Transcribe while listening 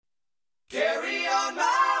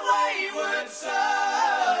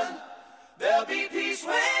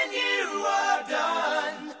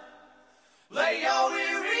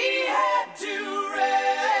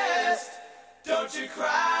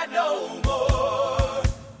cry no more.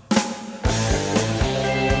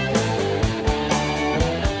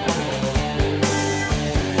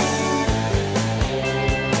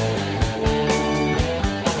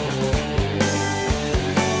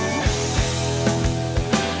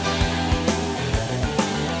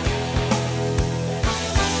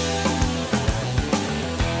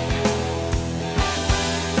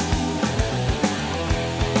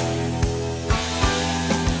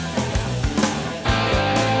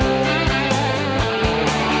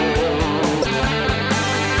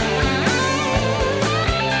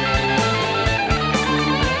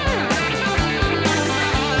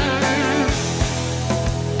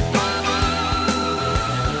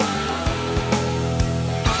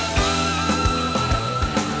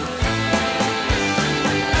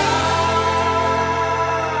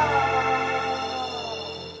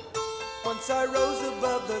 Once I rose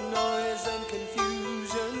above the noise and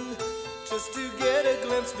confusion, just to get a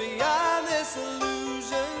glimpse beyond this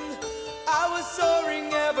illusion. I was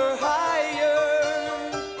soaring ever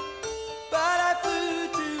higher, but I flew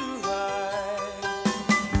too high.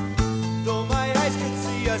 Though my eyes could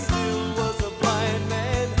see, I still was a blind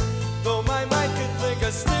man. Though my mind could think, I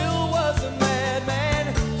still was a madman.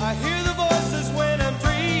 I hear the voices when I'm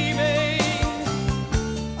dreaming.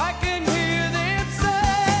 I can hear them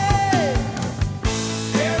say,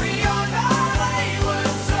 carry on my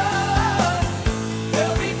wayward son.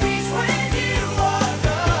 There'll be peace when you are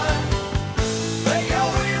done. Lay your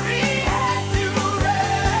weary head to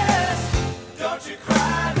rest. Don't you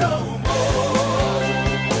cry no more.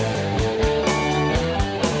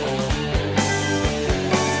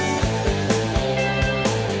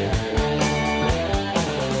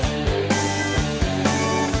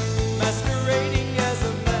 Masquerading as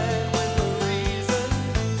a man with a reason.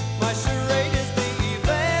 My charade is the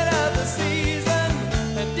event of the season.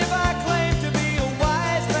 And if I claim to be a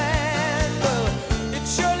wise man, well, it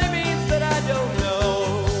surely means that I don't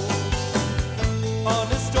know. On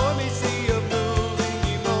a stormy sea of moving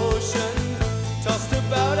emotion, tossed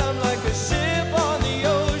about, I'm like a ship on the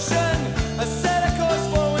ocean. I set a course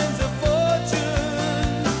for winds of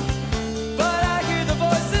fortune, but I hear the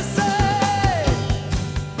voices say,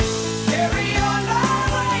 carry on my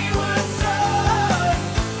wayward son.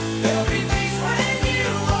 There'll be peace when you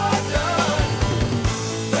are done.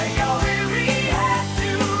 Lay your weary head to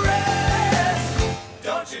rest.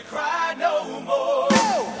 Don't you cry